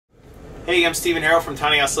Hey, I'm Stephen Harrell from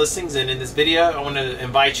Tiny House Listings, and in this video I want to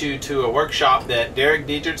invite you to a workshop that Derek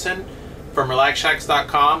Dietrichson from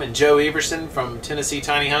RelaxShacks.com and Joe Everson from Tennessee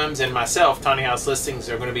Tiny Homes and myself, Tiny House Listings,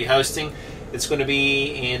 are going to be hosting. It's going to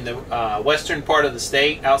be in the western part of the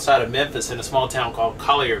state, outside of Memphis, in a small town called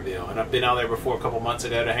Collierville. And I've been out there before a couple months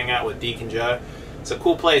ago to hang out with Deke and Joe. It's a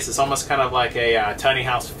cool place. It's almost kind of like a tiny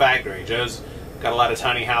house factory. Joe's got a lot of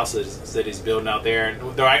tiny houses that he's building out there, and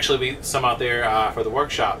there'll actually be some out there for the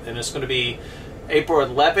workshop. And it's going to be April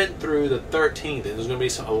 11th through the 13th, and there's going to be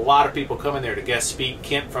a lot of people coming there to guest speak.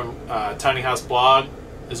 Kent from Tiny House Blog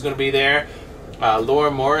is going to be there. Laura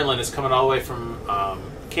Moreland is coming all the way from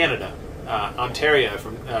Canada, Ontario.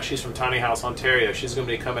 She's from Tiny House Ontario. She's going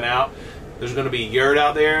to be coming out. There's going to be Yurt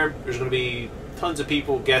out there. There's going to be tons of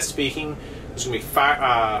people guest speaking. There's going to be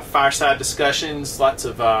fireside discussions, lots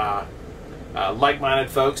of like-minded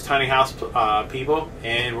folks, tiny house people,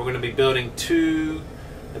 and we're going to be building two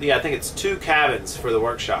cabins for the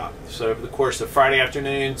workshop. So over the course of Friday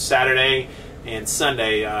afternoon, Saturday, and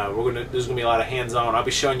Sunday, there's going to be a lot of hands-on. I'll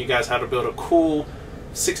be showing you guys how to build a cool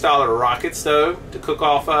 $6 rocket stove to cook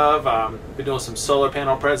off of. We'll be doing some solar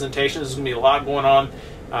panel presentations. There's going to be a lot going on.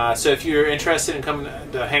 So if you're interested in coming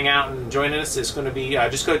to hang out and joining us, it's going to be,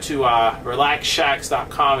 just go to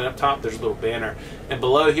RelaxShacks.com, and up top there's a little banner. And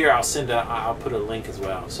below here I'll put a link as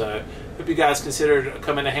well. So hope you guys consider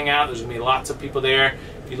coming to hang out. There's going to be lots of people there.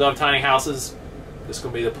 If you love tiny houses, this is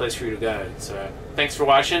going to be the place for you to go. So thanks for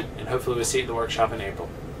watching, and hopefully we'll see you at the workshop in April.